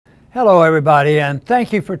Hello everybody, and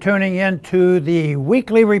thank you for tuning in to the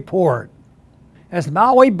weekly report. As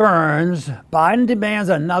Maui burns, Biden demands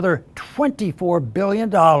another $24 billion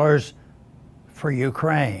for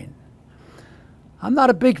Ukraine. I'm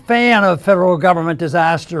not a big fan of federal government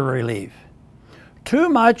disaster relief. Too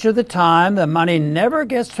much of the time, the money never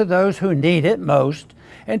gets to those who need it most,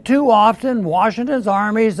 and too often Washington's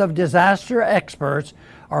armies of disaster experts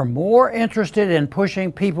are more interested in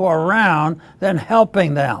pushing people around than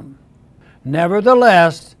helping them.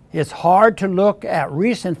 Nevertheless, it's hard to look at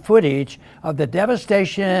recent footage of the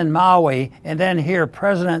devastation in Maui and then hear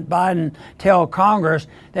President Biden tell Congress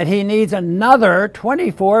that he needs another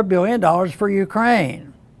 $24 billion for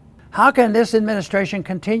Ukraine. How can this administration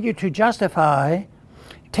continue to justify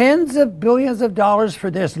tens of billions of dollars for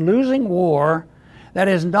this losing war that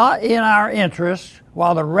is not in our interest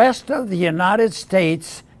while the rest of the United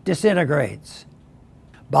States disintegrates?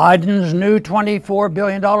 Biden's new $24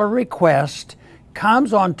 billion request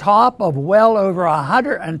comes on top of well over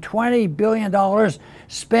 $120 billion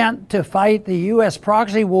spent to fight the U.S.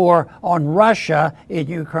 proxy war on Russia in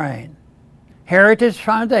Ukraine. Heritage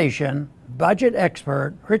Foundation budget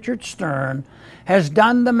expert Richard Stern has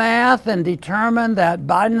done the math and determined that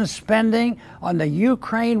Biden's spending on the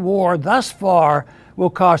Ukraine war thus far will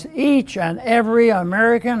cost each and every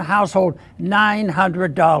American household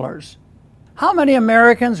 $900. How many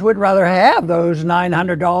Americans would rather have those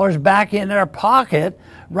 $900 back in their pocket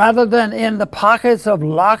rather than in the pockets of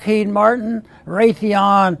Lockheed Martin,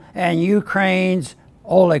 Raytheon, and Ukraine's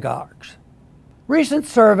oligarchs? Recent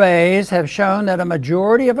surveys have shown that a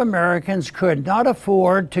majority of Americans could not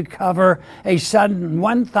afford to cover a sudden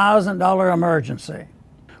 $1,000 emergency.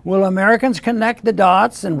 Will Americans connect the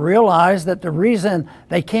dots and realize that the reason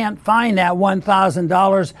they can't find that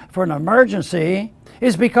 $1,000 for an emergency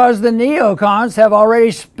is because the neocons have already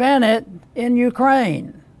spent it in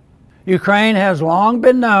Ukraine? Ukraine has long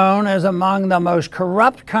been known as among the most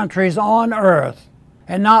corrupt countries on earth.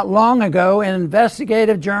 And not long ago,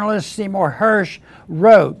 investigative journalist Seymour Hersh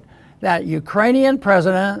wrote that Ukrainian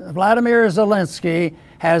President Vladimir Zelensky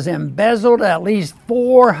has embezzled at least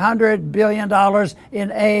 $400 billion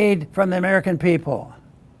in aid from the American people.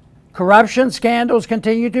 Corruption scandals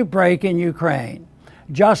continue to break in Ukraine.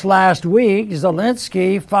 Just last week,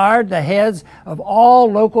 Zelensky fired the heads of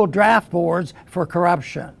all local draft boards for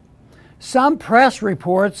corruption. Some press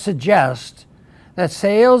reports suggest that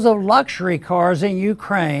sales of luxury cars in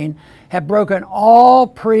Ukraine have broken all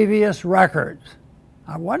previous records.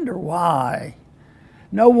 I wonder why.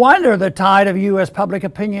 No wonder the tide of U.S. public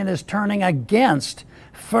opinion is turning against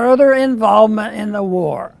further involvement in the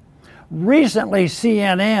war. Recently,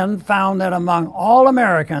 CNN found that among all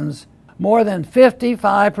Americans, more than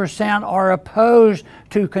 55% are opposed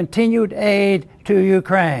to continued aid to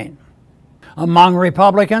Ukraine. Among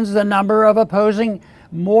Republicans, the number of opposing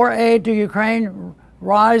more aid to Ukraine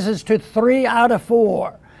rises to 3 out of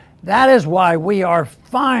 4. That is why we are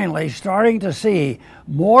finally starting to see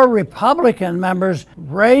more Republican members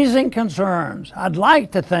raising concerns. I'd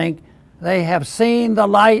like to think they have seen the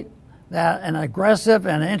light that an aggressive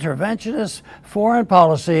and interventionist foreign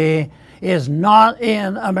policy is not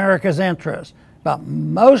in America's interest, but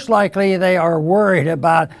most likely they are worried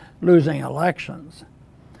about losing elections.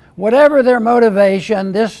 Whatever their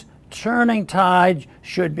motivation, this turning tide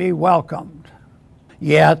should be welcomed.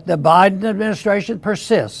 Yet the Biden administration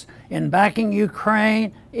persists in backing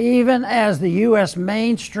Ukraine even as the U.S.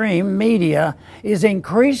 mainstream media is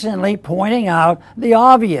increasingly pointing out the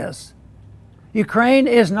obvious. Ukraine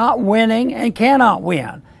is not winning and cannot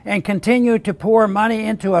win, and continue to pour money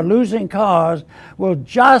into a losing cause will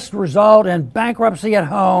just result in bankruptcy at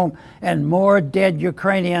home and more dead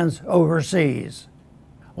Ukrainians overseas.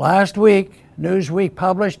 Last week, Newsweek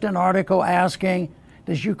published an article asking,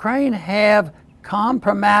 does Ukraine have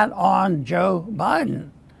compromat on Joe Biden?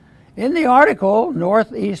 In the article,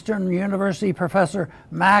 Northeastern University professor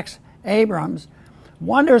Max Abrams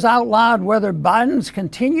wonders out loud whether Biden's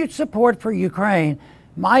continued support for Ukraine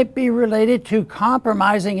might be related to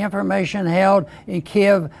compromising information held in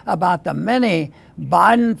Kiev about the many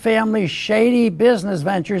Biden family shady business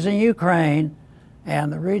ventures in Ukraine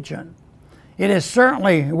and the region. It is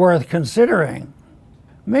certainly worth considering.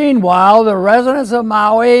 Meanwhile, the residents of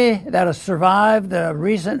Maui that have survived the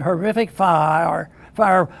recent horrific fire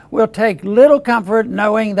will take little comfort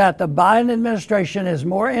knowing that the Biden administration is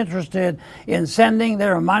more interested in sending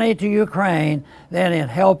their money to Ukraine than in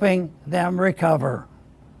helping them recover.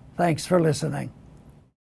 Thanks for listening.